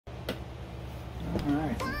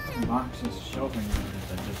boxes shelving units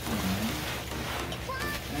that just came in.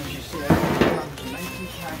 As you see, everything comes nicely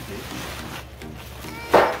packaged.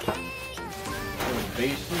 So the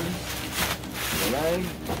bases, the leg,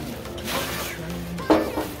 another tray.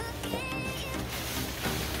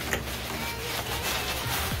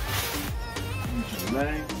 Here's your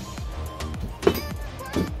legs.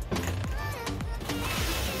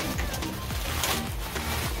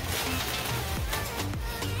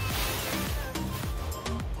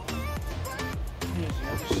 Here's the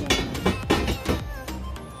other side.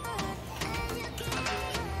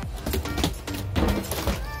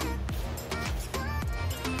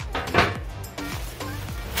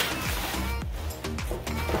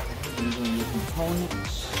 These are your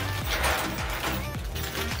components.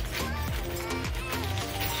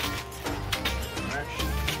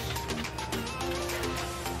 Directions.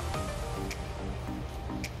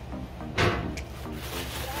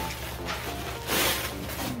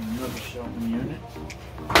 Another shelving unit.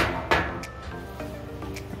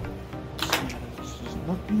 See how this is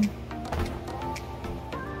looking.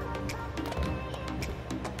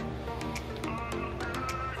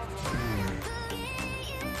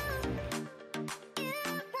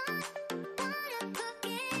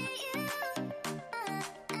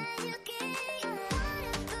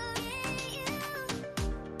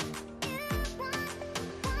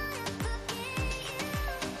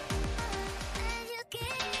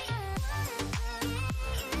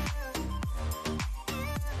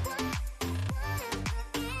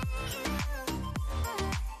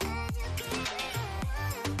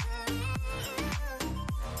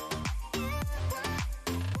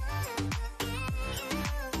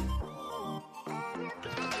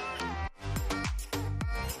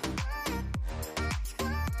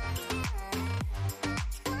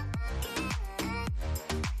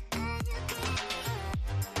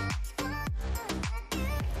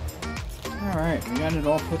 Alright, we got it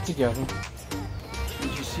all put together.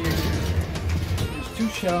 As you see, there's two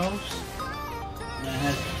shelves, and it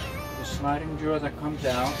has the sliding drawer that comes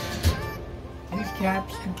out. These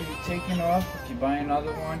caps can be taken off. If you buy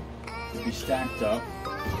another one, it'll be stacked up.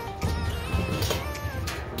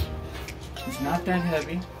 It's not that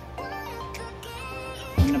heavy.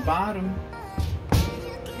 In the bottom,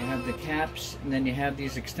 you have the caps, and then you have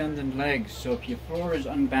these extended legs. So if your floor is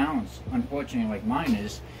unbalanced, unfortunately like mine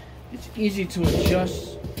is, it's easy to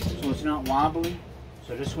adjust so it's not wobbly.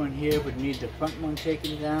 So this one here would need the front one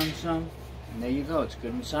taken down some, and there you go, it's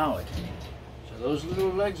good and solid. So those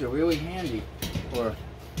little legs are really handy for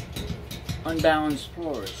unbalanced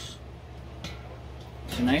floors.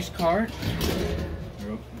 It's a nice cart,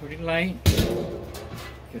 pretty light,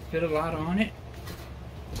 could fit a lot on it.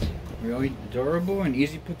 Really durable and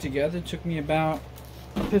easy put together. It took me about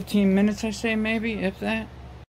 15 minutes, I say, maybe, if that.